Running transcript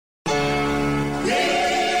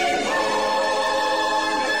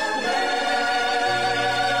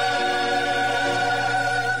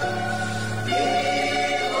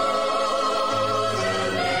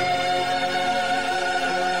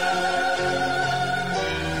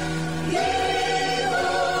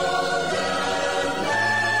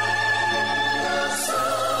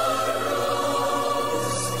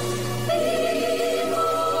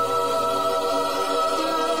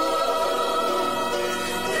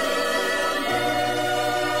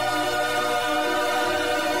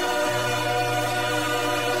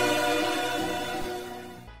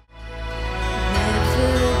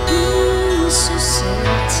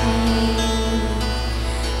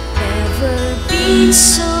been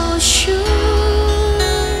so sure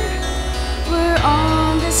we're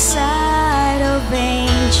on the side of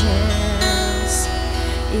angels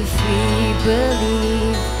if we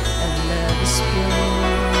believe that love is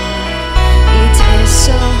pure. It is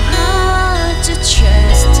so hard to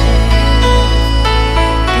trust it,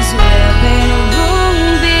 'cause we've been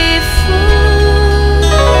wrong before.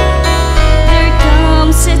 There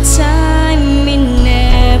comes a time in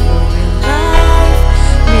every life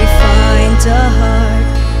we find the heart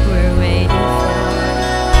we're waiting for.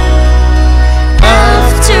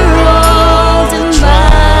 After all the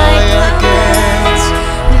might against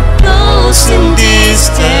the close and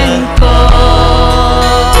distant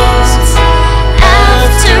cause,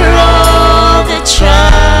 after all the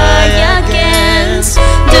try against,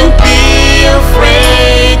 don't be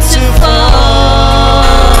afraid to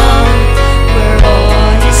fall. We're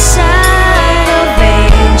on the side of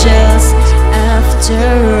angels after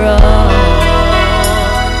all.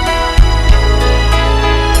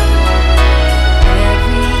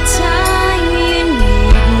 Every time you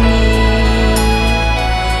need me,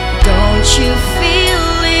 don't you feel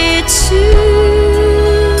it too?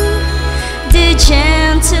 The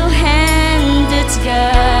gentle hand that's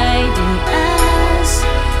guiding us,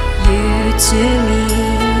 you to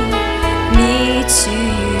me to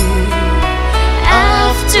you.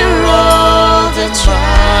 After all the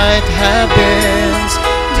Might happens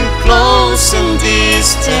to close and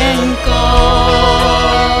distant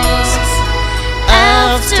cause,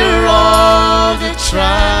 After all the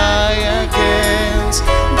try against,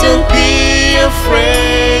 don't be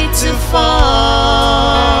afraid to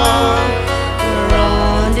fall. we're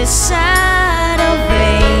on the side of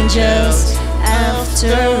angels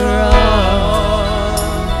after all.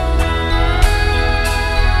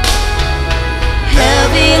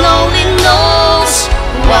 Heaven only knows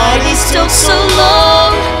why this took so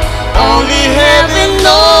long. Only heaven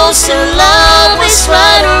knows if love is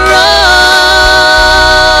right or wrong.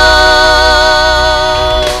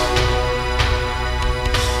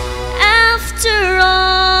 After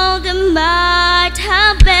all the might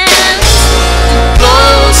have been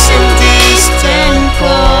close and distant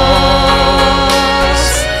cause,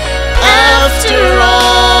 after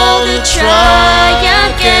all the try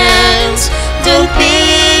against, don't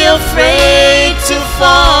be afraid to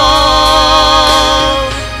fall.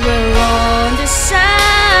 We're on the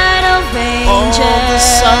side of angels. On the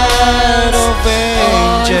side of angels.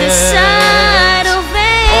 On the side of On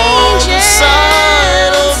the angels.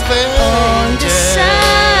 side of On the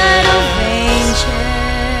side of angels.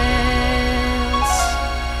 angels.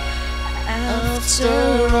 After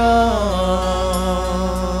all.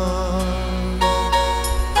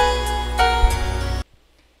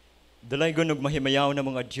 Dalaygon og mahimayaw na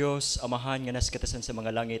mga Dios, amahan nga naskatasan sa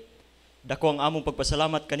mga langit. Dako ang among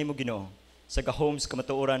pagpasalamat kanimo Ginoo sa gahom sa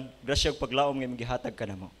kamatuoran, grasya ug paglaom nga imong gihatag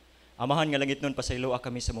kanamo. Amahan nga langit nun pasayloa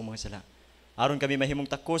kami sa imong mga sala. Aron kami mahimong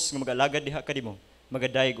takos nga magalagad diha kanimo,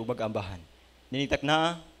 magadayeg ug magambahan. Ninitak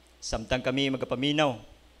na samtang kami magapaminaw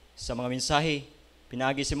sa mga mensahe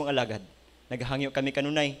pinaagi sa imong alagad. Naghangyo kami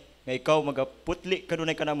kanunay nga ikaw magaputli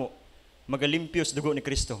kanunay kanamo, magalimpyo sa dugo ni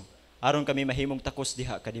Kristo. Aron kami mahimong takos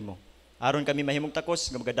diha kanimo. Aron kami mahimong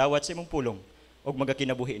takos nga magadawat sa imong pulong ug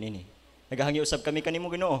magakinabuhi nini. Naghangyo usab kami kanimo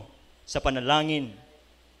Ginoo sa panalangin,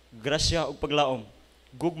 grasya ug paglaom,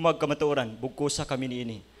 gugmag kamatuoran, bugkosa kami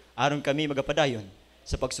niini. Aron kami magapadayon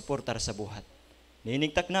sa pagsuportar sa buhat.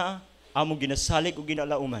 Ninigtak na among ginasalig ug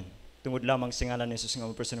ginalauman tungod lamang sa ngalan ni Jesus nga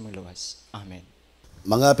personal magluwas. Amen.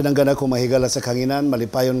 Mga pinanggana kong mahigala sa kanginan,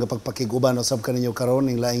 malipayon nga pagpakiguban usab kaninyo karon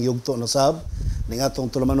ning laing yugto no sab ning atong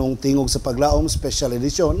tulumanong tingog sa paglaom special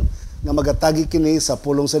edition nga magatagi kini sa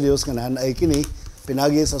pulong sa Dios nga nahanay kini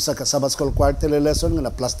pinagi sa usa ka Sabbath School quarterly lesson nga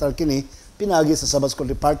na-plaster kini pinagi sa Sabbath School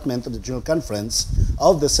Department of the General Conference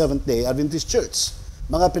of the Seventh-day Adventist Church.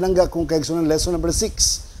 Mga pinangga kong kaigsunan lesson number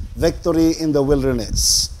 6, Victory in the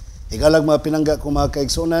Wilderness. Higalag mga pinangga kong mga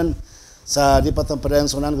kaigsunan sa di patang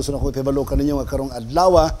parensonan, gusto na ko ipibalo kaninyo nga karong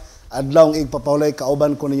adlawng igpapahulay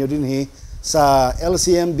kauban ko ninyo dinhi sa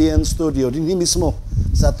LCMBN studio dinhi mismo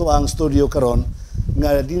sa tuang studio karon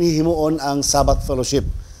nga dinhi himuon ang Sabbath Fellowship.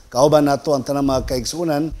 Kauban nato ang tanang mga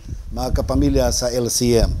kaigsunan, mga kapamilya sa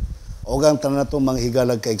LCM. O ang tanang nato mga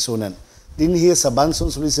higalag kaigsunan. Dinhi sa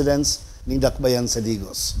Banson's Residence ning Dakbayan sa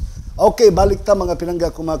Digos. Okay, balik ta mga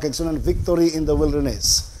pinangga ko mga kaigsunan, Victory in the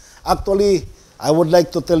Wilderness. Actually, I would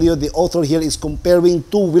like to tell you the author here is comparing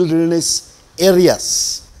two wilderness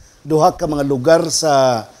areas. Duha ka mga lugar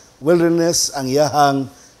sa wilderness ang iyahang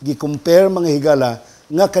gi-compare mga higala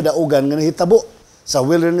nga kadaugan nga nahitabo sa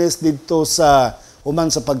wilderness didto sa human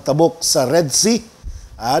sa pagtabok sa Red Sea,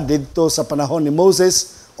 didto sa panahon ni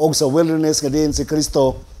Moses o sa wilderness nga diin si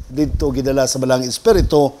Kristo didto gidala sa balang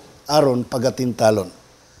espiritu aron pagatintalon.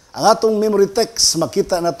 Ang atong memory text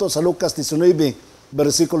makita nato sa Lucas 19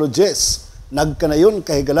 bersikulo 10. Nagkanayon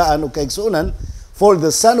kahigalaan o kaigsuunan, for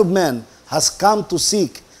the Son of Man has come to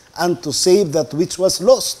seek and to save that which was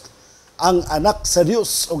lost. Ang anak sa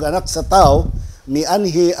Dios o anak sa tao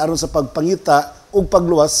mianhi aron sa pagpangita ug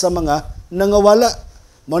pagluwas sa mga nangawala.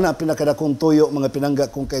 Mao na pinakadakong tuyo mga pinangga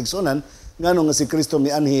kong kaigsunan ngano nga si Kristo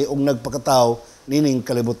mianhi og nagpakatao nining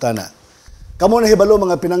kalibutana. Kamo na hibalo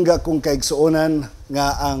mga pinangga kong kaigsuonan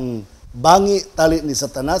nga ang bangi tali ni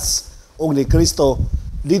Satanas ug ni Kristo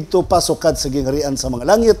didto pasukad sa gingharian sa mga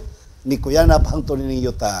langit ni kuyanap hangtod nining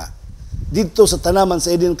yuta. Didto sa tanaman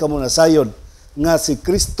sa Eden kamo nasayod nga si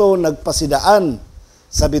Kristo nagpasidaan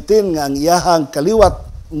sa bitin nga ang iyahang kaliwat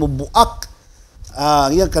mo buak,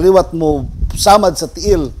 ang iyang kaliwat mo samad sa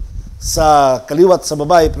tiil sa kaliwat sa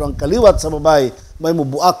babay, pero ang kaliwat sa babay may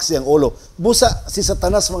mubuak siyang ulo. Busa si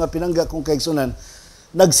Satanas mga pinangga kong kaigsunan,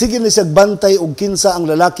 nagsigil ni siyang bantay og kinsa ang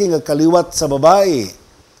lalaki nga kaliwat sa babae.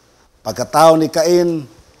 Pagkatao ni Cain,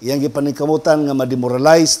 iyang gipaningkamutan nga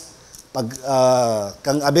ma-demoralized.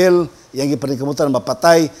 Kang Abel, iyang gipaningkamutan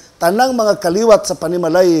mapatay. Tanang mga kaliwat sa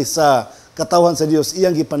panimalay sa katawhan sa Dios,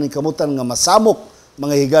 iyang gipaningkamutan nga masamok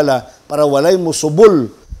mga higala para walay musubol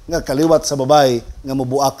nga kaliwat sa babae nga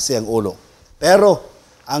mubuak siyang ulo. Pero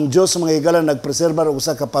ang Dios mga higala nagpreserba og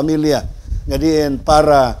usa ka pamilya nga diin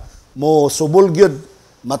para mo subol gyud,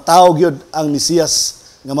 mataw gyud ang Mesiyas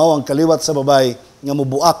nga mao ang kaliwat sa babae nga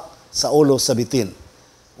mubuak sa ulo sa bitin.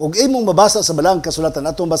 Ug imong mabasa sa balang kasulatan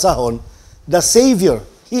atong basahon, the Savior,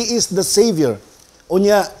 He is the Savior.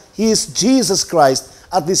 Unya, He is Jesus Christ.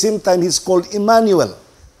 At the same time, He's called Emmanuel.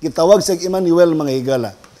 Gitawag siya Emmanuel mga higala.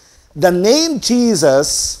 The name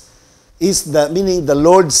Jesus is meaning the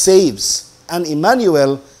Lord saves. And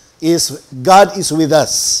Emmanuel is God is with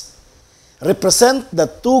us. Represent the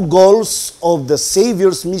two goals of the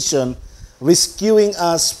Savior's mission, rescuing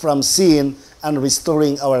us from sin and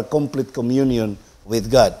restoring our complete communion with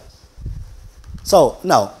God. So,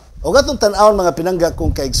 now, og atong tan-awon mga pinangga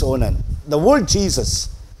kong kaigsuonan, the word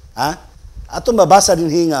Jesus, atong mabasa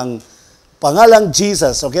din ang pangalang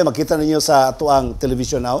Jesus, okay, makita ninyo sa ato ang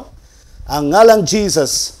television now, ang ngalang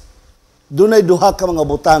Jesus, dunay duha ka mga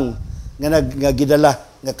butang nga gidala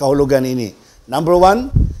nga kahulugan ini. Number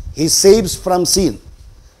 1, He saves from sin.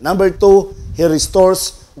 Number 2, He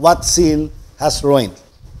restores what sin has ruined.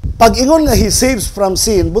 Pag ingon nga He saves from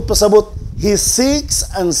sin, but pasabot, He seeks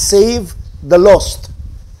and save the lost.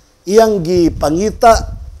 Iyang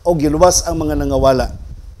gipangita o giluwas ang mga nangawala.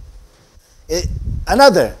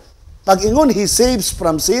 Another, pag ingon He saves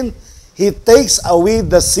from sin, He takes away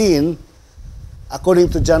the sin according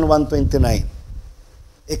to John 1:29.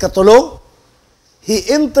 Ikatulo, He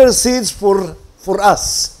intercedes for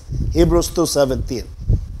us. Hebrews 2:17.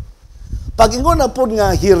 Pag ingon na po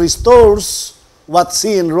nga He restores what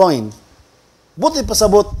sin ruined, buti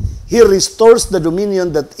pasabot, He restores the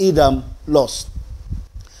dominion that Adam lost.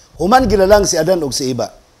 Human gilalang si Adan og si Eva.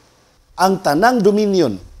 Ang tanang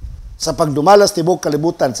dominion sa pagdumalas tibok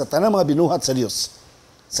kalibutan sa tanang mga binuhat sa Dios,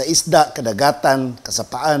 sa isda, kadagatan,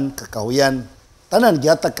 kasapaan, kakahuyan, tanan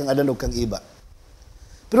gihatag kang Adan og kang Eva.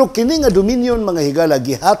 Pero kini nga dominion mga higala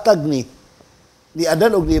gihatag ni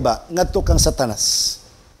Adan og ni Eva ngadto kang Satanas.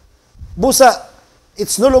 Busa,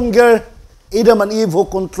 it's no longer Adam and Eve who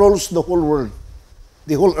controls the whole world,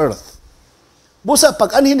 the whole earth. Busa,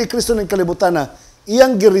 pag anhin ni Kristo ng kalibutan na,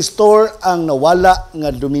 iyang gi-restore ang nawala nga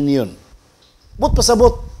dominion. But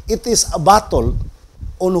pasabot, it is a battle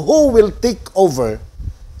on who will take over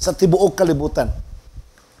sa tibuok kalibutan.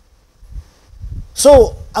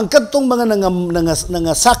 So, ang kadtong mga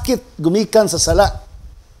nangasakit gumikan sa sala,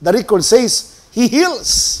 the record says, He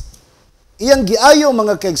heals. Iyang giayo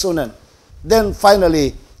mga kaigsunan. Then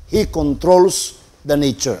finally, He controls the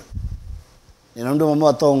nature. Inamdum mo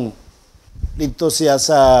atong dito siya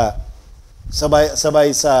sa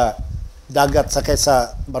sabay sa dagat sakay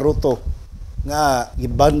sa baruto nga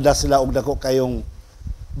gibanda sila og dako kayong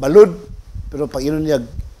balud, pero pag inon niya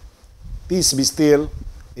peace be still,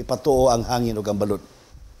 ipatuo ang hangin ug ang balod.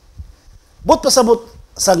 But pasabot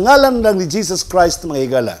sa ngalan lang ni Jesus Christ mga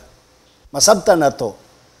higala, masabtan nato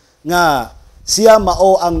nga siya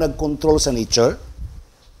mao ang nagkontrol sa nature,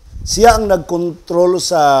 siya ang nagkontrol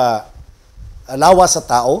sa lawas sa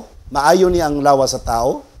tao, maayo niya ang lawas sa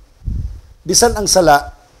tao, bisan ang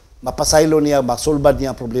sala, mapasaylo niya, masulbad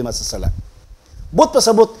niya ang problema sa sala. But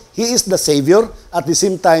pasabot, He is the Savior, at the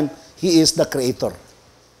same time, He is the Creator.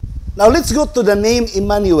 Now, let's go to the name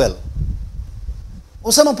Emmanuel.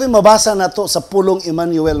 Unsa man po mabasa nato sa pulong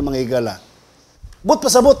Emmanuel mga higala. But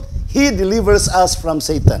pasabot, He delivers us from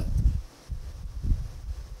Satan.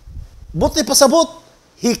 Buti pasabot,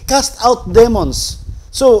 He cast out demons.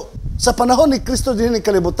 So, sa panahon ni Kristo din ni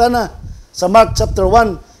kalibutan na, sa Mark chapter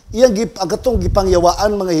 1, iyang agatong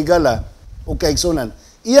gipangyawaan mga higala o kaigsunan.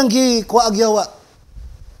 Iyang gikuha yawa.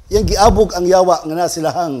 Iyang giabog ang yawa nga na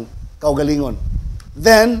silahang kaugalingon.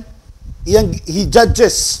 Then, He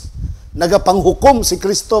judges. Nagapanghukom si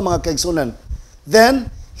Kristo mga kaigsunan.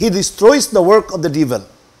 Then, He destroys the work of the devil.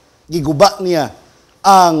 Giguba niya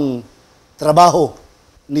ang trabaho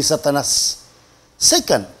ni Satanas.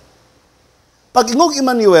 Second, pag ingog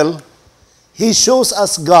Emmanuel, He shows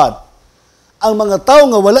us God. Ang mga tao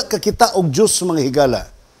nga wala kakita og Diyos mga higala.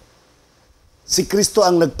 Si Kristo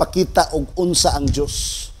ang nagpakita og unsa ang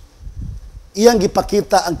Diyos. Iyang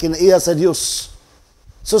gipakita ang kinaiya sa Diyos.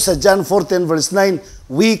 So sa John 14 verse 9,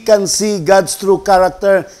 we can see God's true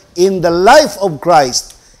character in the life of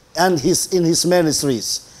Christ and in His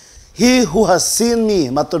ministries. He who has seen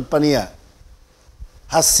me, matud pa niya,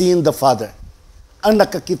 has seen the Father. Ang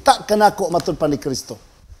nakakita kanako, matud pa ni Kristo,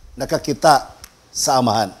 nakakita sa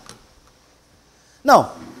Amahan.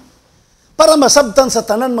 Now, para masabtan sa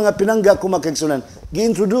tanan mga pinangga ko mga kaigsunan,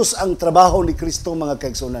 gi-introduce ang trabaho ni Kristo mga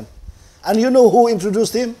kaigsunan. And you know who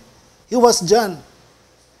introduced Him? He was John.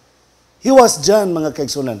 He was John mga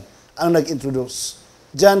kaigsunan ang nag-introduce.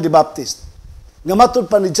 John the Baptist. Nga matud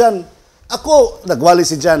pa ni John, ako, nagwali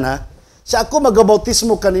si John ha, siya ako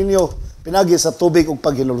magabautismo kaninyo, pinagi sa tubig ug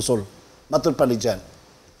paghinulusol. Matud pa ni John.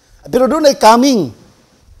 Pero doon ay coming.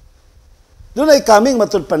 Doon ay coming,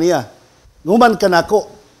 matud pa niya. Nguman kanako,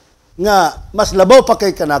 nga mas labaw pa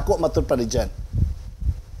kay kanako, matud pa ni John.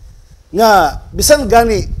 Nga, bisan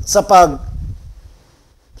gani sa pag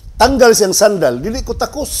tanggal siyang sandal, dili ko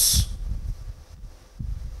takos.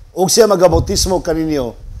 Og siya magabautismo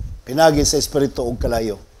kaninyo, pinagi sa Espiritu og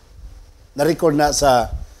kalayo. Na-record na sa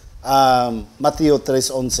Matthew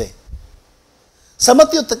 3:11. Sa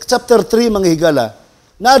Matthew chapter 3, mga higala,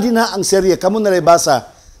 na din na ang serye, kamo na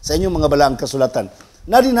basa sa inyong mga balaang kasulatan,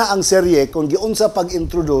 na din na ang serye kung giunsa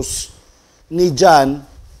pag-introduce ni John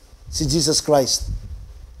si Jesus Christ.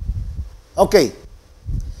 Okay.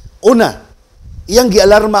 Una, iyang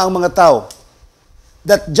gialarma ang mga tao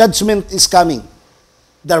that judgment is coming.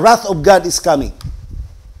 The wrath of God is coming.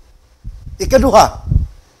 Ikaduha,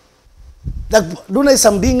 dunay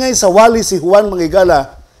sambingay sa wali si Juan mga higala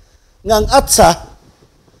nga ang atsa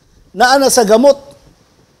naana sa gamot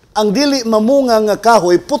ang dili mamunga nga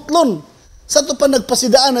kahoy putlon. Sa to pa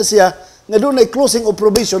nagpasidaan na siya nga dunay closing of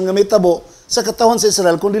probation nga mitabo sa katawan sa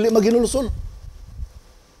Israel kung dili maginulusol.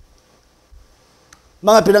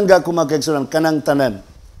 Mga pinangga ko mga kaigsunan, kanang tanan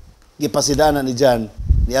gipasidaanan ni John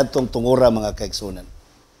ni adtong tungora mga kaigsunan.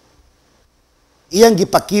 Iyang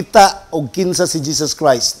gipakita og kinsa si Jesus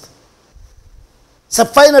Christ. Sa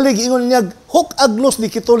finally giingon niya, huk agnos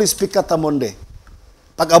ni kitulis pikatamonde.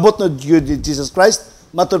 Pag-abot no Jesus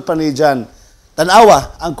Christ, matud pa ni John,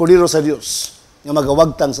 tanawa ang kuliro sa Dios nga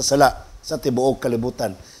magawagtang sa sala sa tibuok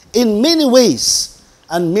kalibutan. In many ways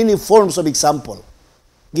and many forms of example,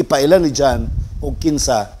 gipailan ni John og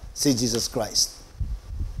kinsa si Jesus Christ.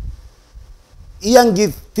 Iyang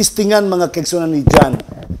gitistingan mga kaigsunan ni John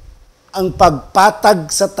ang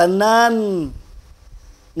pagpatag sa tanan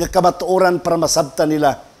nga kamatuoran para masabtan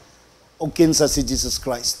nila og kinsa si Jesus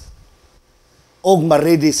Christ. Og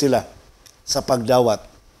ma-ready sila sa pagdawat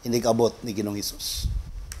inig abot ni Ginoong Hesus.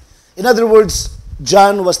 In other words,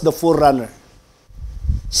 John was the forerunner.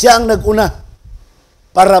 Siya ang naguna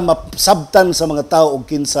para masabtan sa mga tao og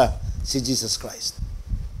kinsa si Jesus Christ.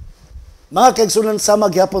 Mga kaigsunan, sa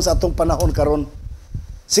maghapon sa atong panahon karon,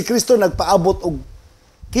 si Kristo nagpaabot og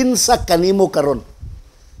kinsa kanimo karon,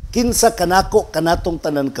 kinsa kanako kanatong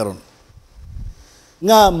tanan karon,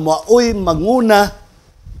 nga maoy manguna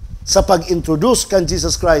sa pag-introduce kan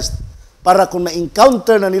Jesus Christ para kung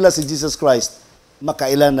ma-encounter na nila si Jesus Christ,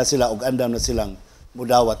 makailan na sila og andam na silang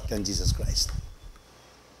mudawat kan Jesus Christ.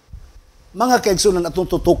 Mga kaigsunan, atong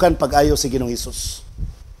tutukan pag-ayo si Ginoong Hesus.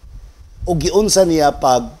 O giunsa niya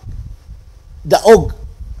pag daog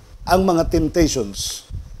ang mga temptations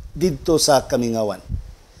didto sa kamingawan.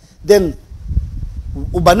 Then,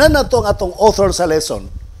 ubanan na to ang atong author sa lesson,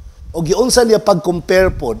 o giunsa niya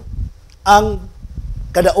pag-compare pod ang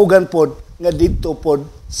kadaugan pod nga didto pod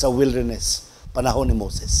sa wilderness, panahon ni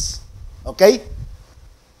Moses. Okay?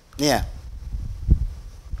 Niya.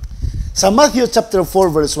 Sa Matthew chapter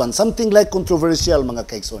 4 verse 1, something like controversial mga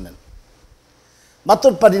kaigsunan.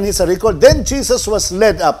 Matod pa din sa record, then Jesus was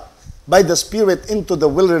led up by the Spirit into the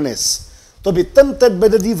wilderness to be tempted by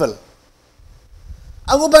the devil.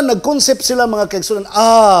 Ang uban, nag-concept sila mga kaigsunan,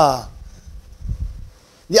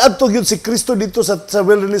 Niadto gyud si Kristo dito sa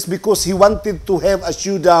wilderness because He wanted to have a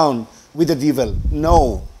showdown with the devil.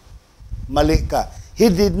 No. Mali ka. He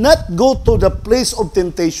did not go to the place of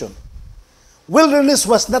temptation. Wilderness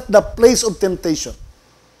was not the place of temptation.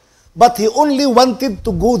 But He only wanted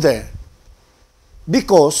to go there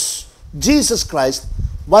because Jesus Christ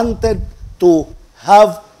wanted to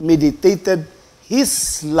have meditated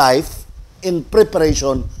His life in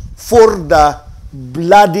preparation for the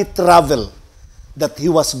bloody travel that He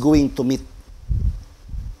was going to meet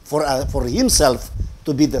for Himself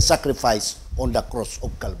to be the sacrifice on the cross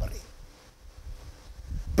of Calvary.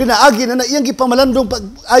 Pinaagi na iyang gipamalandong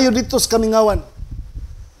pag-ayo dito sa kamingawan.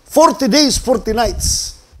 40 days, 40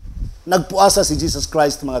 nights, nagpuasa si Jesus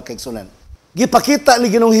Christ, mga kaigsunan. Gipakita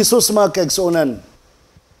ni Ginoong Hesus, mga kaigsunan,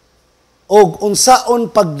 og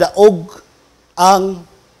unsaon pagdaog ang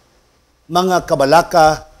mga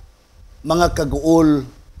kabalaka, mga kaguol,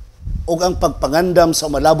 o ang pagpangandam sa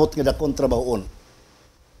malabot nga dakong trabahoon.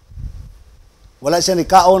 Wala siya ni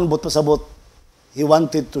kaon, but pasabot, He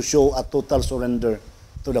wanted to show a total surrender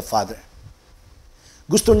to the Father.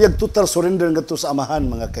 Gusto niya total surrender nga to sa Amahan,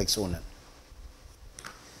 mga kaigsunan.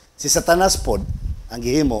 Si Satanas pod, ang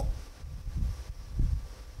gihimo,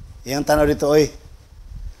 iyang tanaw dito, oy,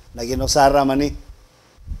 naginusara man ni.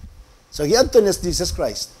 So, giadto niya si Jesus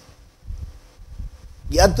Christ.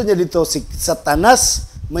 Giadto niya dito, si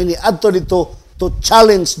Satanas, may niadto dito to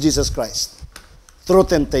challenge Jesus Christ through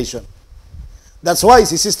temptation. That's why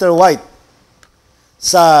si Sister White,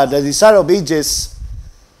 sa The Desire of Ages,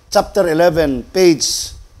 chapter 11,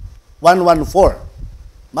 page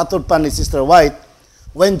 114, matod pa ni Sister White,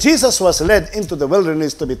 when Jesus was led into the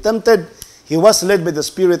wilderness to be tempted, He was led by the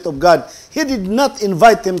Spirit of God. He did not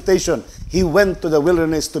invite temptation. He went to the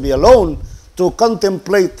wilderness to be alone, to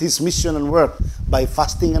contemplate His mission and work by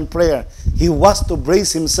fasting and prayer. He was to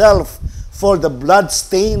brace Himself for the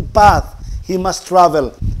blood-stained path He must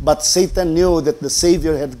travel. But Satan knew that the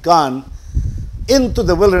Savior had gone into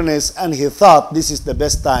the wilderness and he thought this is the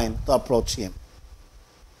best time to approach Him.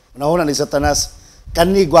 Unahuna ni Satanas,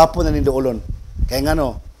 kani gwapo na nindoolon. Kaya nga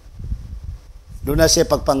no, doon na siya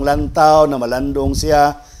pagpanglantaw na malandong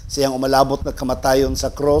siyang umalabot na kamatayon sa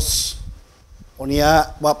cross. O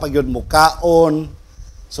niya, wapag yun mukaon.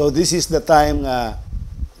 So this is the time nga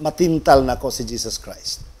matintal na ko si Jesus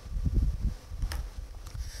Christ.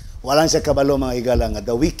 Walang siya kabalo, mga higala, nga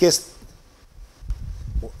the weakest,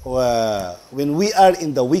 when we are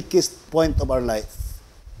in the weakest point of our life,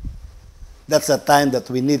 that's the time that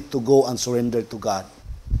we need to go and surrender to God.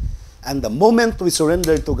 And the moment we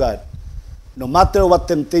surrender to God, no matter what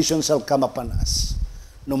temptation shall come upon us,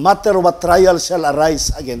 no matter what trial shall arise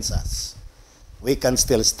against us, we can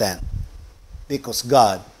still stand because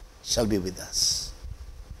God shall be with us.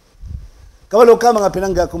 Kabalo ka, mga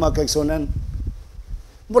pinangga ko, mga kaigsunan,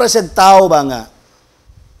 mura siyang tao ba nga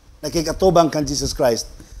nakikatubang kan Jesus Christ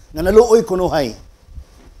nga naluoy kunuhay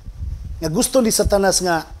nga gusto ni Satanas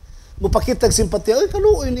nga mupakitag simpatya, ay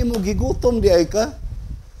kaluoy ni mo gigutom di ay ka,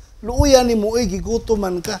 luoyan ni mo ay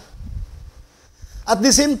gigutoman ka. At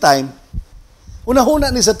the same time, unahuna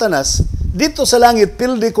ni Satanas, dito sa langit,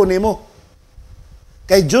 pildi ko nimo.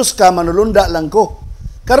 Kay Diyos ka, manulunda lang ko.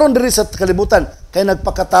 Karon diri sa kalibutan, kay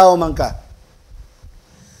nagpakatao man ka.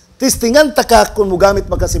 Tistingan ta ka kung mugamit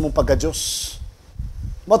magkasi mong pagka-Diyos.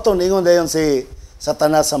 Moton, ingon dayon si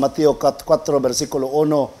Satanas sa Mateo 4, versikulo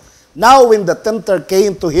 1. Now when the tempter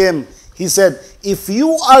came to him, he said, if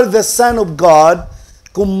you are the Son of God,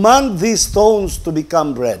 command these stones to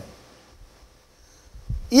become bread.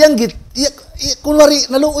 Kunwari,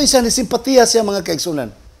 naluoy siya, ni simpatiya siya, mga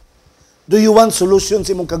kaigsunan. Do you want solution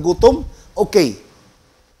sa imong kagutom? Okay.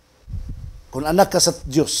 Kung anak ka sa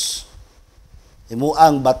Diyos,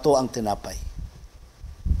 imuang bato ang tinapay.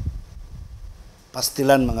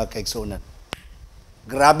 Pastilan, mga kaigsunan.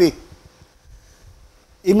 Grabe.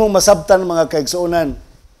 Imong masabtan, mga kaigsunan,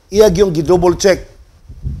 iyag yung gi-double check.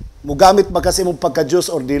 Mugamit ba kasi imong pagka-Diyos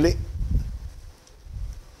or dili?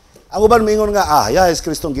 Ang uban mingon nga, Jesus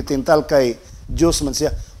Kristong gitintal kay Diyos man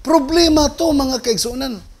siya. Problema to, mga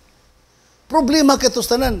kaigsunan. Problema kay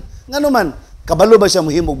tanan. Nga naman, kabalo ba siya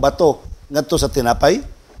muhimog bato ngadto sa tinapay?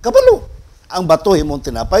 Kabalo. Ang bato himong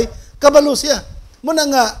tinapay, kabalo siya. Muna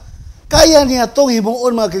nga, kaya niya itong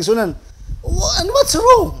himuon, mga kaigsunan. And what's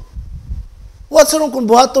wrong? What's wrong kung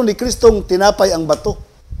buhaton ni Kristong tinapay ang bato?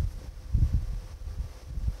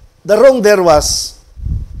 The wrong there was,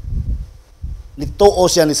 nituo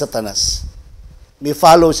siya ni Satanas. May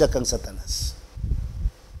follow siya kang Satanas.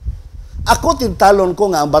 Ako tintalon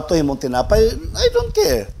ko nga ang bato himong tinapay, I don't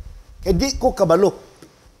care. Kaya di ko kabalo.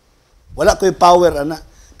 Wala ko'y power, ana.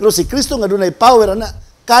 Pero si Kristo nga doon ay power, ana.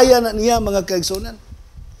 Kaya na niya, mga kaigsunan.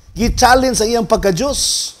 Gi-challenge ang iyang pagka-Diyos.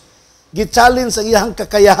 Gi-challenge ang iyang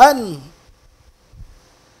kakayahan.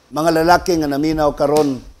 Mga lalaki nga naminaw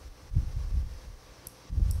karon,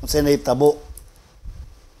 kung sa'y nahitabo,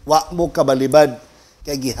 wa mo kabalibad,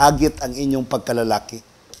 kaya gihagit ang inyong pagkalalaki.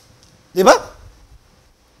 Di ba?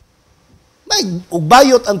 May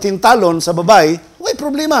ugbayot ang tintalon sa babae, way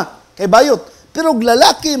problema, kay bayot. Pero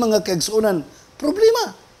lalaki, mga kaigsunan,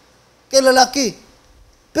 problema, kay lalaki.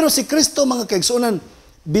 Pero si Kristo, mga kaigsunan,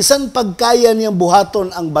 bisan pagkaya niyang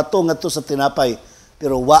buhaton ang bato ngadto sa tinapay,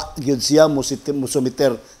 pero wa gyud siya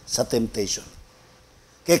musumiter sa temptation.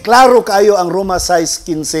 Kay klaro kaayo ang Roma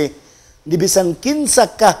 6:15, di bisan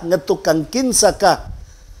kinsa ka ngadto kang kinsa ka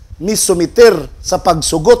misumiter sa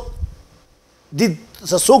pagsugot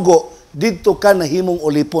sa sugo didto ka nahimong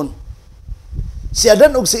ulipon. Si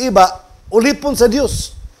Adan og si Iba ulipon sa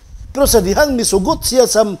Dios. Pero sa dihang misugot siya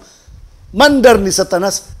sa mandar ni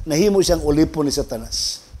Satanas, nahimo siyang ulipon ni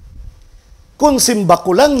Satanas. Kung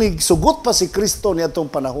simbakulang ni sugot pa si Kristo ni atong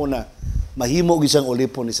panahona, mahimo gyud siyang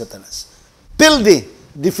ulipon ni Satanas. Pildi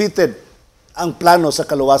defeated ang plano sa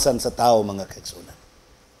kaluwasan sa tao, mga kaigsunan.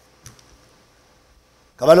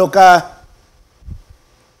 Kabalo ka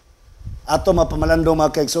ato mapamalandong,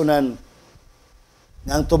 mga kaigsunan,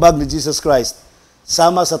 nga ang tubag ni Jesus Christ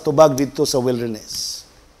sama sa tubag dito sa wilderness.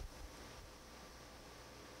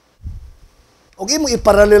 Og imo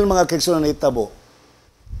iparalel, mga kaigsunan, na hitabo,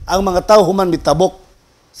 ang mga tao human mitabok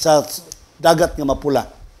sa dagat nga mapula.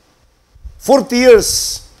 40 years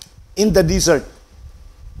in the desert.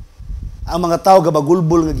 Ang mga tao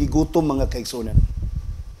gabagulbol nga gigutom, mga kaigsunan.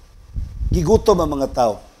 Gigutom ang mga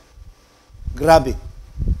tao. Grabe.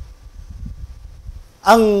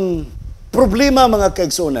 Ang problema, mga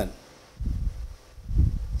kaigsunan,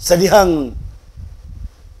 sa dihang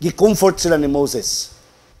gi-comfort sila ni Moses.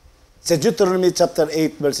 Sa Deuteronomy chapter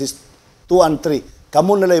 8 verses 2 and 3,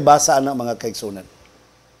 kamo nalay basa ana, mga kaigsunan.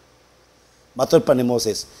 Matod pa ni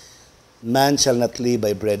Moses, man shall not live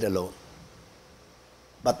by bread alone,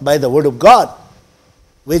 but by the word of God,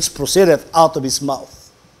 which proceedeth out of his mouth.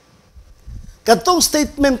 Katong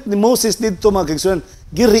statement ni Moses dito, mga kaigsunan,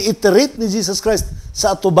 gi-reiterate ni Jesus Christ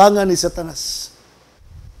sa atubangan ni Satanas.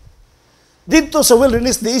 Dito sa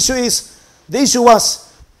wilderness, the issue was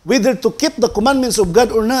whether to keep the commandments of God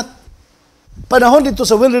or not. Panahon dito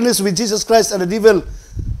sa wilderness with Jesus Christ and the devil,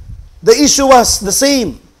 the issue was the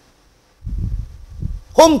same.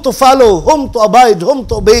 Whom to follow, whom to abide, whom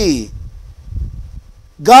to obey.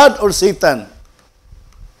 God or Satan?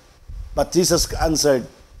 But Jesus answered,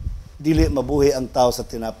 dili mabuhi ang tao sa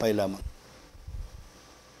tinapay lamang.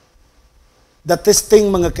 The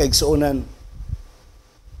testing, mga kaigsuonan,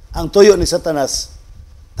 ang tuyo ni Satanas,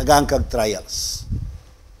 tagangkag trials.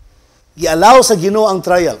 Gialaw sa Ginoo ang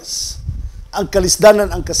trials, ang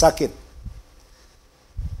kalisdanan, ang kasakit.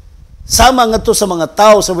 Sama nga to sa mga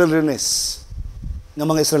tao sa wilderness, ng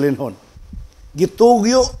mga Israelinhon.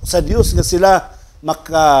 Gitugyo sa Dios nga sila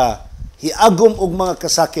makahiagom og mga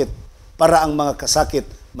kasakit para ang mga kasakit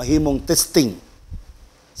mahimong testing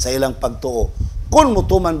sa ilang pagtuo. Kung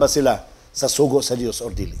mutuman ba sila sa sugo sa Dios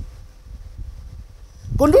or dili.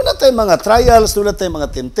 Kung doon na tayo mga trials, doon na tayo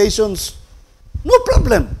mga temptations, no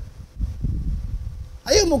problem.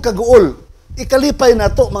 Ayaw mo kaguol. Ikalipay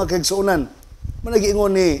na to, mga kaigsuunan.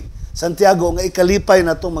 Managiingon ni Santiago nga ikalipay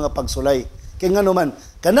na to mga pagsulay. Kaya nga naman,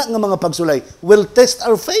 kana nga mga pagsulay will test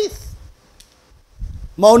our faith.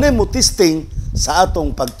 Maunay mo testing sa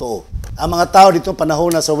atong pagtuo. Ang mga tao dito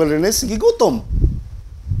panahon na sa wilderness, gigutom.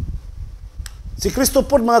 Si Kristo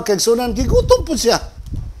po, mga kaigsuunan, gigutom po siya.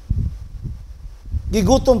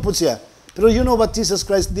 Gigutom po siya. Pero you know what Jesus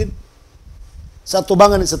Christ did? Sa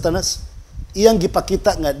tubangan ni Satanas, iyang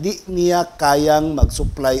gipakita nga di niya kayang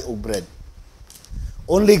mag-supply og bread.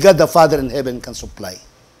 Only God the Father in heaven can supply.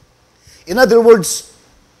 In other words,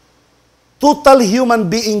 total human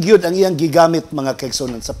being yun ang iyang gigamit, mga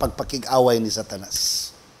kaigsunan, sa pagpakig-away ni Satanas.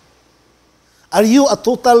 Are you a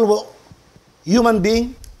total human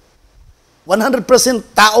being? 100%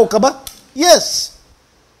 tao ka ba? Yes.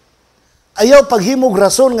 Ayaw paghimog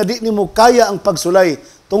rason nga di nimo kaya ang pagsulay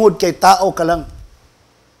tungod kay tao ka lang.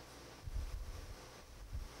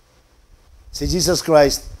 Si Jesus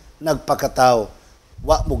Christ nagpakatao,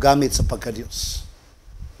 wa mo gamit sa pagka-Diyos.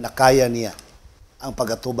 Nakaya niya ang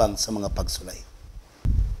pagatubang sa mga pagsulay.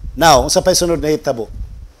 Now, sa paisunod na hitabo,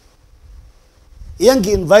 iyang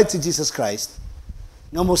gi-invite si Jesus Christ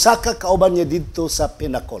nga musaka kauban niya dito sa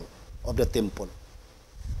pinnacle of the temple.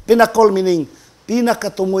 Pinnacle meaning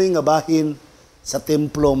pinakatumoy nga bahin sa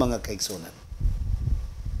templo, mga kaigsunan.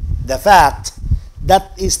 The fact,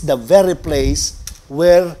 that is the very place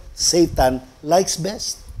where Satan likes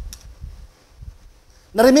best.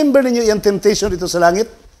 Na-remember ninyo yung temptation dito sa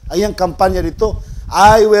langit? Ang yung kampanya dito,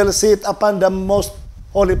 I will sit upon the most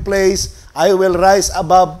holy place. I will rise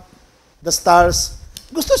above the stars.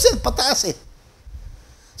 Gusto siya pataas eh.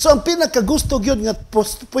 So ang pinakagusto yun nga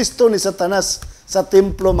pwesto ni Satanas sa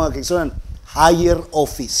templo, mga kaigsunan, higher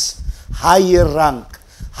office, higher rank,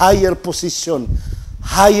 higher position,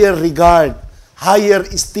 higher regard, higher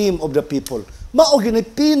esteem of the people. Mao gyud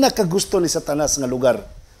pinakagusto ni Satanas nga lugar,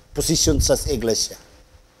 position sa iglesia.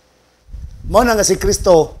 Mao na nga si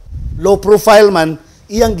Kristo, low profile man,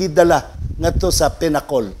 iyang gidala ngadto sa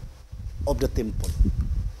pinnacle of the temple.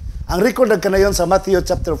 Ang record nagkanayon sa Matthew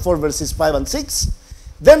chapter 4 verses 5 and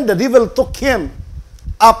 6, then the devil took him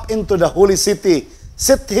up into the holy city,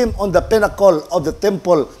 set him on the pinnacle of the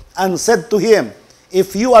temple, and said to him,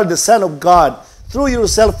 if you are the Son of God, throw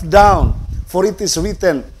yourself down, for it is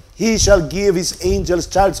written, he shall give his angels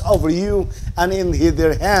charge over you, and in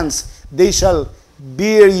their hands they shall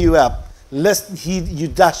bear you up, lest you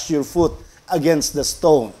dash your foot against the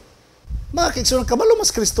stone. Mga kaigsunan, kabalo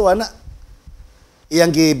mas Kristo ana.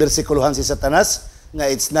 Iyang gibersikuluhan si Satanas nga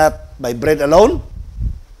it's not by bread alone.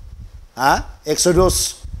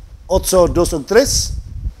 Exodus 8, 2 ug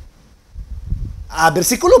 3.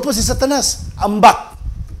 Bersikulo po si Satanas, ambak.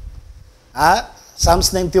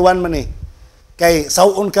 Psalms 91 man eh. Kay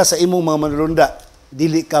sawon ka sa imong mga manulunda,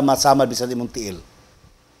 dili ka masama bisan imong tiil.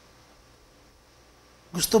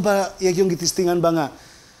 Gusto ba yung gitistingan ba nga?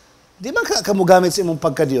 Di man ka kamugamit sa imong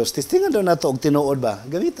pagka-Dios? Tistingan daw nato og tinuod ba?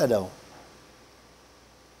 Gamita daw.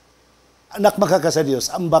 Anak makaka sa Dios,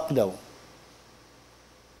 ambak daw.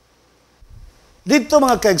 Dito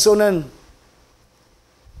mga kaigsunan,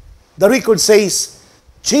 the record says,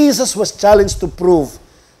 Jesus was challenged to prove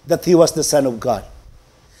that he was the Son of God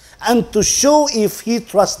and to show if he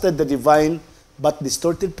trusted the divine but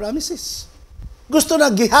distorted promises. Gusto na,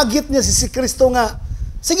 gihagit niya si Kristo nga,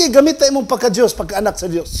 sige, gamit imong pagka-Diyos, pagka-anak sa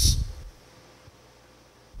Diyos.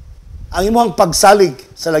 Ang imong pagsalig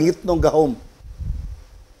sa langit ng gahom.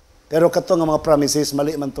 Pero kato nga mga promises,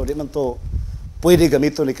 mali man to, di man to pwede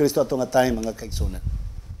gamito ni Kristo ato nga time, mga kaigsunan.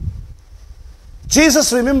 Jesus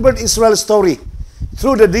remembered Israel's story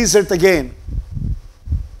through the desert again.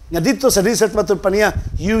 Nga dito sa desert matod pa niya,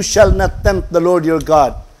 you shall not tempt the Lord your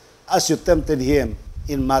God as you tempted Him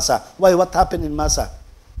in Masa. Why? What happened in Masa?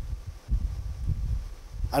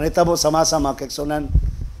 Ano itabo sa Masa, mga kaigsunan?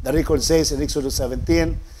 The record says in Exodus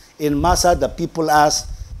 17, in Masa, the people asked,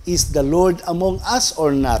 is the Lord among us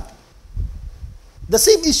or not? The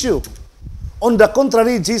same issue. On the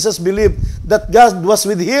contrary, Jesus believed that God was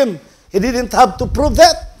with him. He didn't have to prove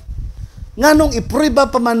that. Nganong ipriba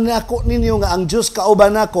pa man nako ninyo nga ang Diyos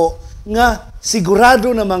kauban nako, nga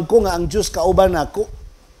sigurado naman ko nga ang Diyos kauban nako.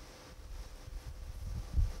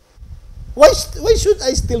 Why should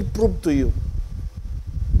I still prove to you?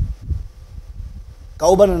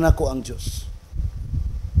 Kauban na nako ang Diyos.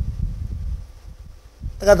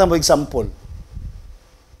 Tagatang mo example.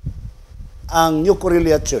 Ang New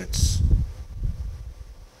Corelia Church,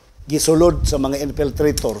 gisulod sa mga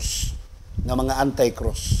infiltrators nga mga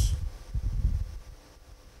anti-cross.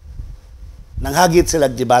 Nanghagit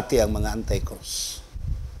sila debate ang mga anti-cross.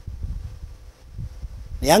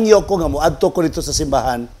 Niyangyo ko nga muadto ko dito sa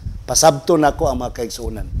simbahan, pasabto na ko ang mga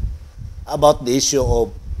kaigsunan about the issue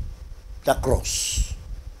of the cross.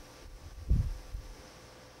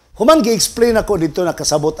 Human gi-explain ako dito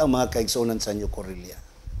nakasabot ang mga kaigsunan sa New Corelia.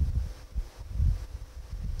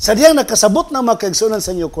 Sa diyang nakasabot ng mga kaigsunan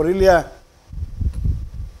sa New Corelia,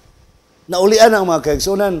 naulian ang mga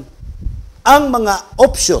kaigsunan, ang mga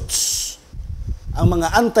offshoots, ang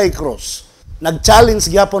mga anti-cross, nag-challenge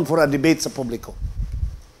gyapon for a debate sa publiko.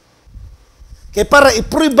 Kaya para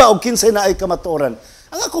ipriba o kinsay na ay kamatuoran,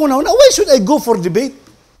 ang ako una, why should I go for debate?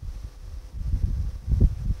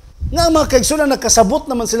 Nga ang mga kaigsunan nakasabot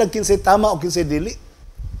naman sila kinsay tama o kinsay dili.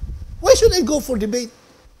 Why should I go for debate?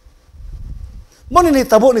 Mo ni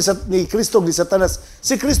tabo ni Kristo ni Satanas.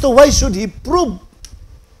 Si Kristo, why should he prove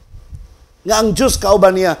nga ang Diyos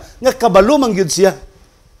kauban niya, nga kabalumang yun siya,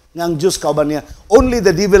 nga ang Diyos kauban niya? Only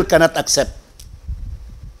the devil cannot accept.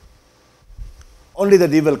 Only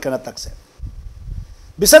the devil cannot accept.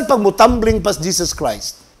 Bisan pag mutumbling pas Jesus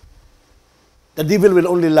Christ, the devil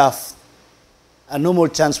will only laugh and no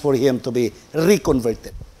more chance for him to be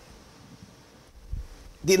reconverted.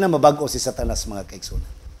 Di na mabago si Satanas, mga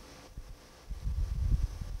kaigsunan.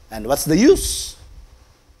 And what's the use?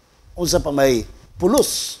 Unsa pa may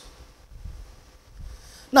pulos.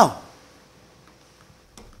 Now,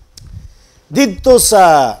 dito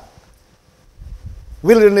sa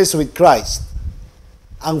wilderness with Christ,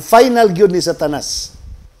 ang final gyud ni Satanas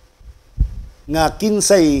nga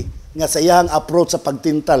kinsay nga sa iyang approach sa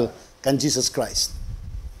pagtintal kan Jesus Christ.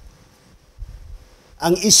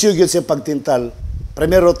 Ang issue gyud sa pagtintal,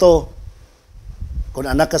 primero to, kung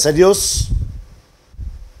anak ka sa Dios,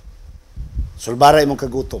 sulbara imong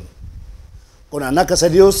kagutom. Kung anak ka sa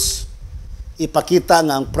Dios, ipakita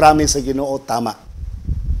nga ang promise sa Ginoo tama.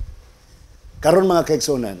 Karon mga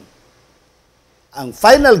kaigsunan, ang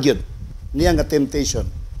final gyud niya nga temptation,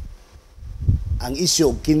 ang issue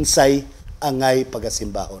og kinsay angay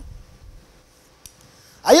pagasimbahon.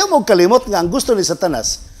 Ayaw mo kalimot nga ang gusto ni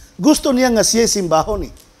Satanas, gusto niya nga siya simbahon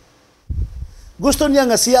eh. Gusto niya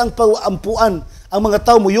nga siya ang pauampuan, ang mga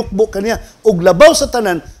tao muyukbo kaniya, og labaw sa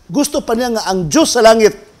tanan, gusto pa niya nga ang Diyos sa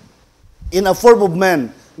langit, in a form of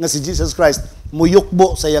man, nga si Jesus Christ,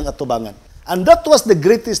 muyukbo sa iyang atubangan. And that was the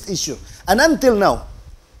greatest issue. And until now,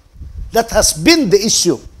 that has been the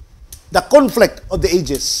issue, the conflict of the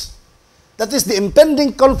ages. That is the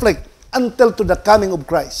impending conflict until to the coming of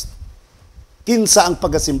Christ. Kinsa ang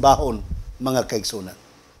pagasimbahon, mga kaigsunan.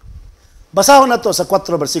 Basahon na to sa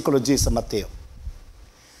 4 versikulo 10 sa Mateo.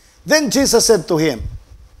 Then Jesus said to him,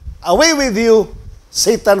 "Away with you,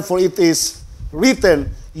 Satan, for it is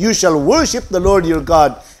written, you shall worship the Lord your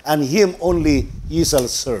God, and Him only you shall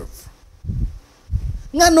serve."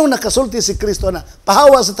 Nga nung nakasulti si Kristo na,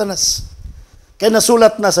 pahawa sa tanas. Kaya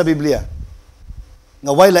nasulat na sa Biblia,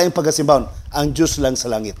 nga way laing pagasimbahon, ang Diyos lang sa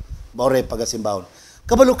langit. Maoray pagasimbahon.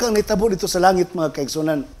 Kabalo kang nitabo dito sa langit, mga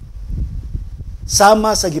kaigsunan.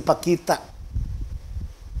 Sama sa gipakita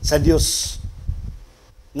sa Dios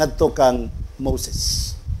ngadto kang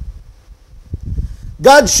Moses.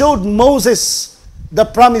 God showed Moses the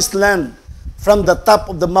promised land from the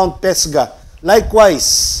top of the Mount Pisgah.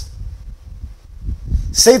 Likewise,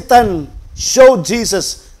 Satan showed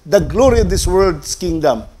Jesus the glory of this world's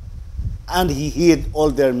kingdom, and he hid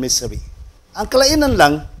all their misery. Ang kalainan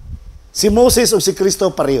lang, si Moses o si Kristo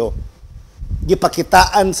pareho.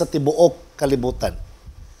 Gipakitaan sa tibuok kalibutan.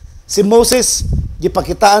 Si Moses,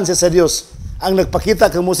 gipakitaan siya sa Dios. Ang nagpakita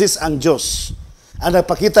kay Moses ang Diyos. Ang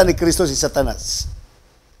nagpakita ni Kristo si Satanas.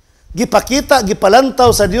 Gipakita,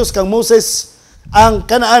 gipalantaw sa Dios kang Moses ang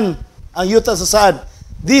Kanaan, ang yuta sa saad.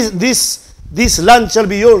 This land shall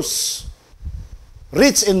be yours.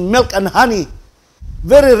 Rich in milk and honey.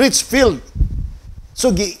 Very rich field.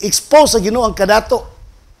 So, gi-expose sa Ginoo ang kadato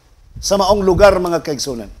sa maong lugar, mga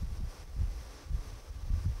kaigsunan.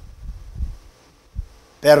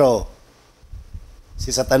 Pero,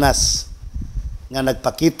 si Satanas, nga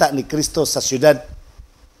nagpakita ni Kristo sa syudad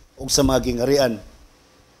o sa mga gingharian,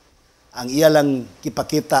 ang iya lang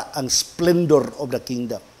kipakita ang splendor of the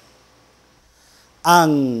kingdom.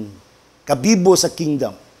 Ang kabibo sa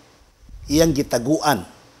kingdom, iyang gitaguan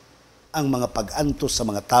ang mga pag-antos sa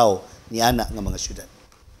mga tao niana nga mga syudad.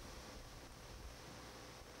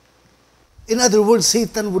 In other words,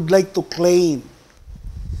 Satan would like to claim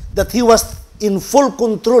that he was in full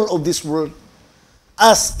control of this world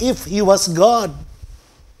as if he was God.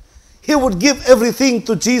 He would give everything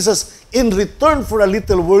to Jesus in return for a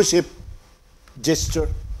little worship gesture.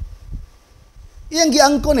 Iyang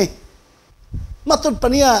giangkon eh. Matod pa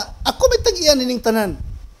niya, ako may tag-iyan nining tanan.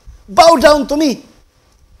 Bow down to me,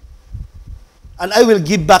 and I will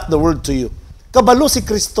give back the world to you. Kabalo si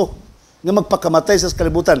Kristo nga magpakamatay sa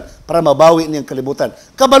kalibutan para mabawi niyang kalibutan.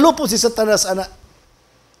 Kabalo po si Satanas, ana.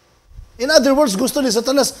 In other words, gusto ni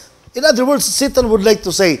Satanas, in other words, Satan would like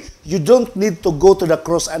to say, you don't need to go to the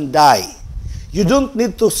cross and die. You don't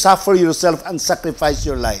need to suffer yourself and sacrifice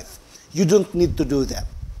your life. You don't need to do that.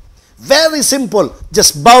 Very simple.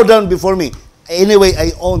 Just bow down before me. Anyway,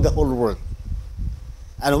 I own the whole world.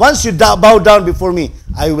 And once you bow down before me,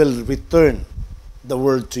 I will return the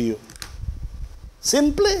world to you.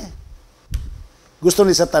 Simple. Gusto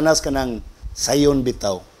ni Satanas kanang sayon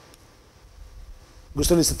bitaw.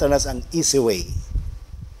 Gusto ni Satanas ang easy way.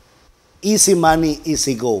 Easy money,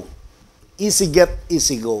 easy go. Easy get,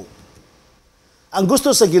 easy go. Ang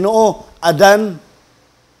gusto sa Ginoo, Adan,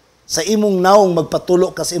 sa imong naong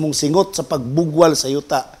magpatulo ka sa imong singot sa pagbugwal sa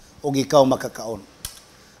yuta o ikaw makakaon.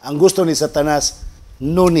 Ang gusto ni Satanas,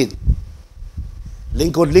 no need.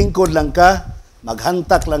 Lingkod-lingkod lang ka,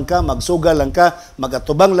 maghantak lang ka, magsugal lang ka,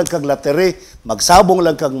 magatubang lang kag latere, magsabong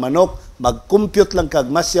lang kag manok, mag-compute lang kag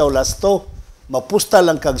masyaw lasto, mapusta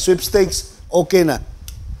lang kag sweepstakes, okay na.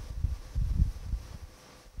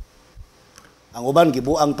 Ang uban,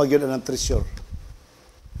 gibuang pagyod ng treasure.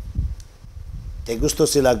 Kaya gusto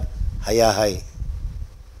sila hayahay.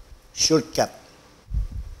 Shortcut.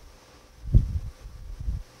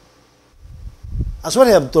 As what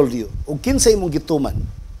I have told you, og kinsa imong gituman,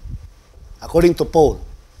 according to Paul,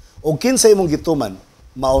 og kinsa imong gituman,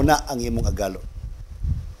 mauna ang imong agalon.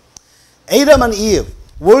 Adam and Eve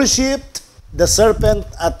worshipped the serpent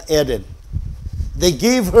at Eden. They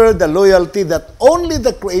gave her the loyalty that only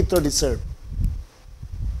the Creator deserved.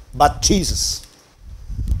 But Jesus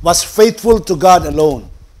was faithful to God alone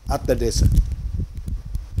at the desert.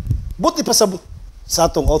 Buti pa sa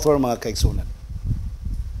atong author, mga kaigsunan,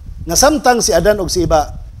 nga samtang si Adan o si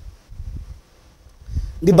Iba,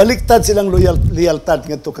 nibaliktad silang loyaltad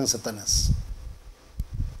ngadto kang Satanas.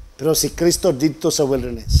 Pero si Kristo dito sa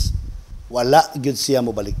wilderness, wala gyud siya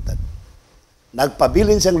mo baliktad.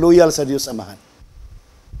 Nagpabilin siyang loyal sa Dios Amahan.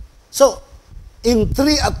 So, in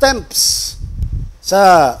 3 attempts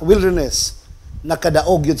sa wilderness,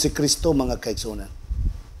 nakadaog yun si Kristo, mga kaigsunan.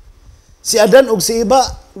 Si Adan ug si Iba,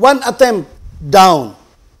 1 attempt down.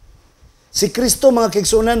 Si Kristo, mga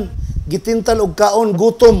kaigsunan, gitintal og kaon,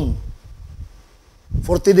 gutom.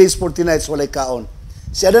 40 days, 40 nights, walay kaon.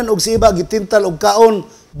 Si Adan ug si Iba, gitintal og kaon,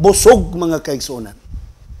 busog, mga kaigsunan.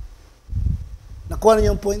 Nakuha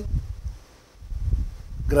niyo yung point?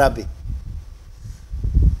 Grabe.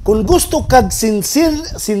 Kung gusto kag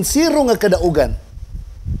sincero nga kadaugan,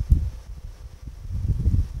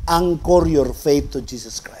 anchor your faith to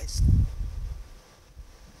Jesus Christ.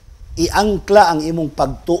 Iangkla ang imong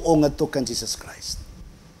pagtuo ngadto kan Jesus Christ.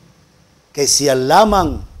 Kay siya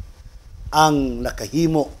lamang ang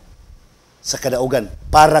nakahimo sa kadaugan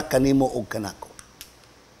para kanimo og kanako.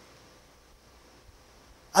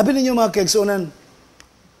 Abi ninyo, mga kaigsunan,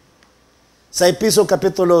 sa Episo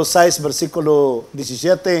Kapitulo 6, versikulo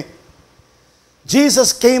 17,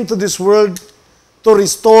 Jesus came to this world to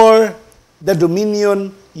restore the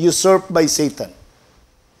dominion usurped by Satan,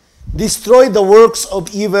 destroy the works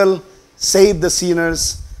of evil, save the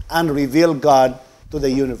sinners, and reveal God to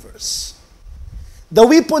the universe. The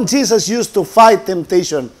weapon Jesus used to fight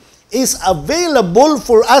temptation is available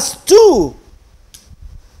for us too.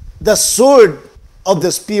 The sword of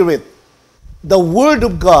the Spirit, the Word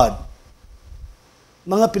of God.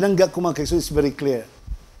 Mga pinangga ko, mga kaigsunan, is very clear.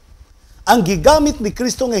 Ang gigamit ni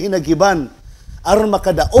Kristo nga hinagiban aron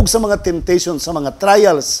makadaog sa mga temptation, sa mga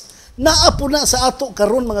trials, naapo na sa ato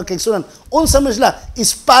karon, mga kaigsunan. Unsa man sila?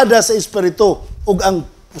 Espada sa Espiritu ug ang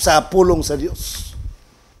sa pulong sa Dios.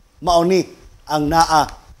 Mao ni ang naa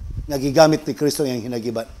nga gigamit ni Kristo nga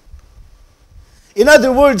hinagiban. In other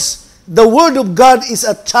words, the Word of God is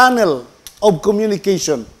a channel of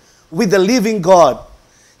communication with the living God.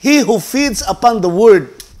 He who feeds upon the Word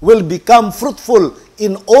will become fruitful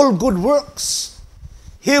in all good works.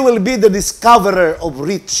 He will be the discoverer of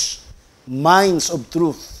rich mines of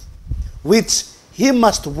truth, which he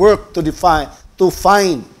must work to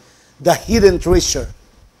find the hidden treasure.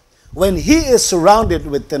 When he is surrounded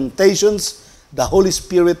with temptations, the Holy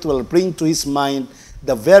Spirit will bring to his mind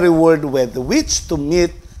the very word with which to meet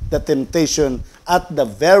the temptation at the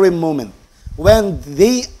very moment when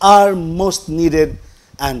they are most needed,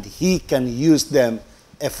 and he can use them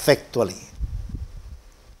effectually.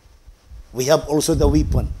 We have also the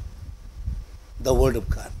weapon, the Word of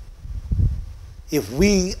God. If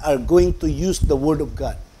we are going to use the Word of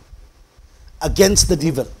God against the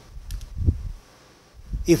devil,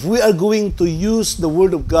 if we are going to use the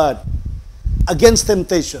Word of God against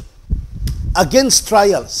temptation, against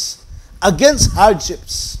trials, against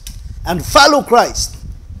hardships, and follow Christ,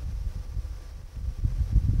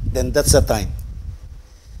 then that's the time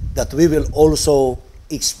that we will also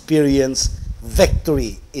experience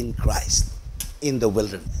victory in Christ in the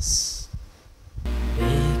wilderness.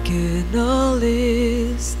 Making a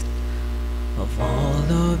list of all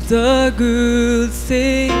of the good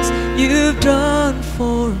things you've done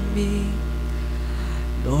for me.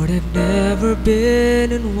 Lord, I've never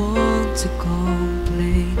been in one to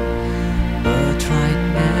complain, but right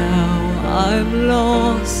now I'm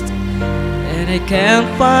lost and I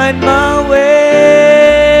can't find my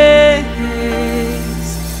ways.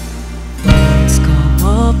 Things come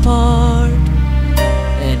apart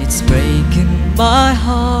and it's breaking my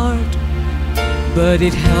heart, but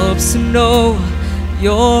it helps to know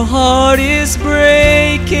your heart is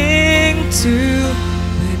breaking too.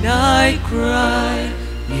 When I cry,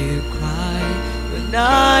 you cry. When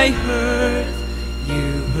I hurt,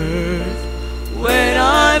 you hurt. When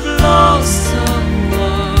I've lost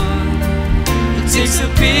someone, it takes a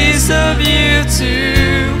piece of you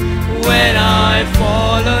too. When I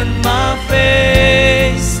fall on my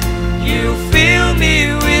face, you fill me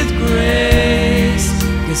with grace.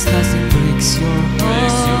 'Cause nothing breaks your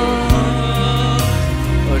heart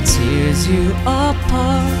or tears you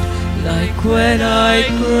apart like when I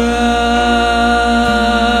cry.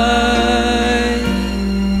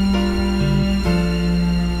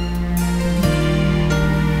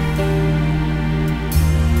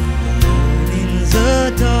 Alone in the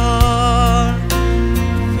dark,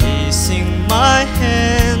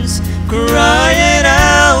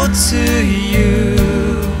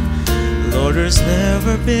 Lord, there's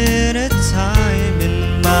never been a time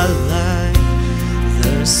in my life.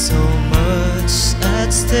 There's so much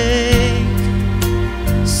at stake,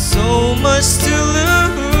 so much to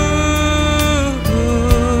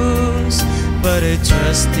lose, but I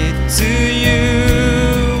trust it to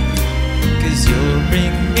you, 'cause you'll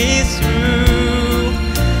bring me through.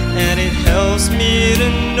 And it helps me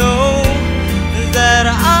to know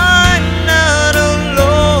that I'm not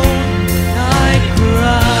alone. I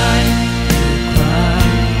cry, you cry,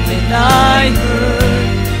 and I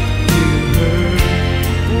hurt, you hurt.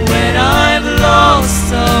 When I've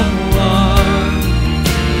lost someone,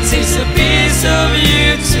 it takes a piece of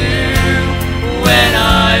you too. When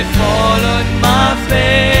I fall on my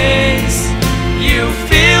face, you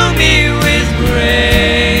fill me with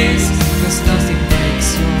grace. 'Cause nothing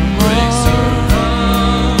breaks your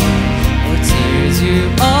heart or tears you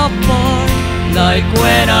apart like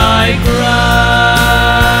when I cry.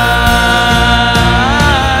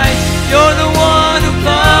 You're the one who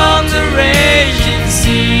calms the raging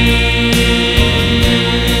sea.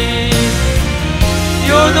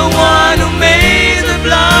 You're the one who made the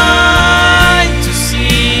blind to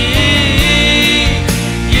see.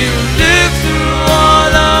 You look through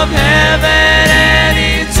all of heaven and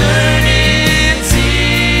eternity,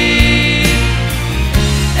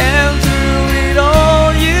 and through it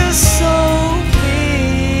all you saw me.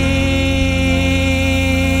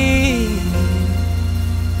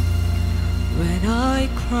 When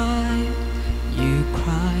I cry, you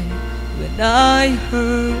cry. When I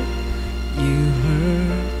hurt, you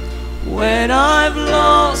hurt. When I've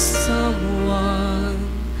lost someone,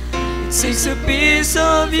 it takes a piece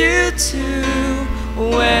of you too.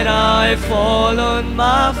 When I fall on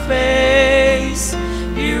my face,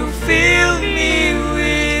 you fill me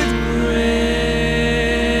with grace.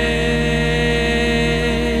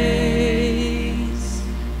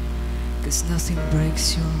 'Cause nothing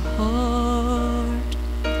breaks your heart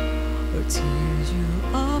or tears you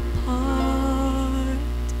apart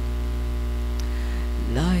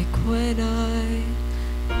like when I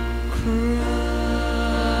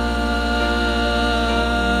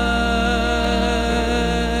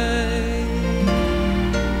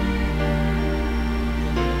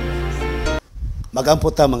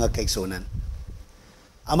Magampo ta mga kaigsunan.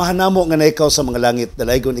 Amahan namo nga na ikaw sa mga langit,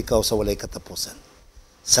 dalaygon ikaw sa walay katapusan.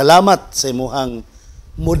 Salamat sa imuhang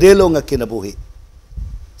modelo nga kinabuhi.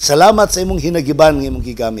 Salamat sa imong hinagiban nga imong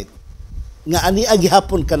gigamit. Nga ani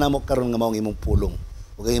agihapon ka namo karon nga maong imong pulong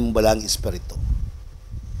ug ang imong balang espiritu.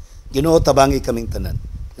 Ginoo, tabangi kaming tanan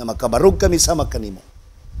nga magkabarog kami sama kanimo.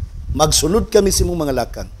 Magsunod kami sa imong mga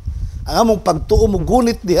lakang. Ang among pagtuo mo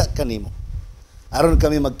gunit diha kanimo. Aron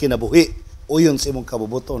kami magkinabuhi uyon sa imong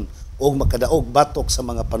kabubuton o makadaog batok sa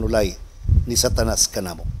mga panulay ni Satanas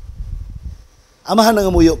kanamo. Amahan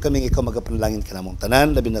nga muyo kaming ikaw magapanalangin kanamong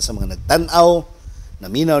tanan, labi na sa mga nagtanaw,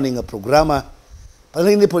 naminaw ni nga programa.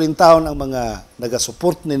 Panalangin po rin taon ang mga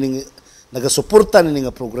nagasuporta ni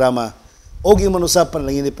nga programa o gimanusap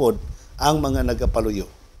panalangin po ang mga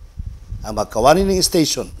nagapaluyo. Ang magkawani ng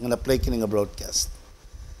station nga na-play kini nga broadcast.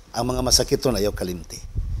 Ang mga masakiton ayaw kalimti.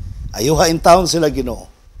 Ayuha in town sila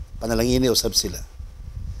Ginoo. Panalangini usab sila.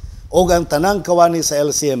 O ang tanang kawani sa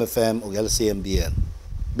LCM-FM o LCM-BN,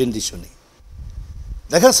 bendisyon ni.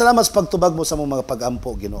 Daghang salamat sa pagtubag mo sa mga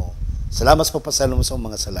pag-ampo, Ginoo. Salamat sa pagpasalo mo sa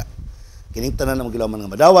mga sala. Kining tanan na magilaman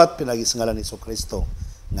nga madawat, pinagi sa ngalan ni Kristo,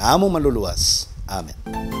 nga among manluluwas. Amen.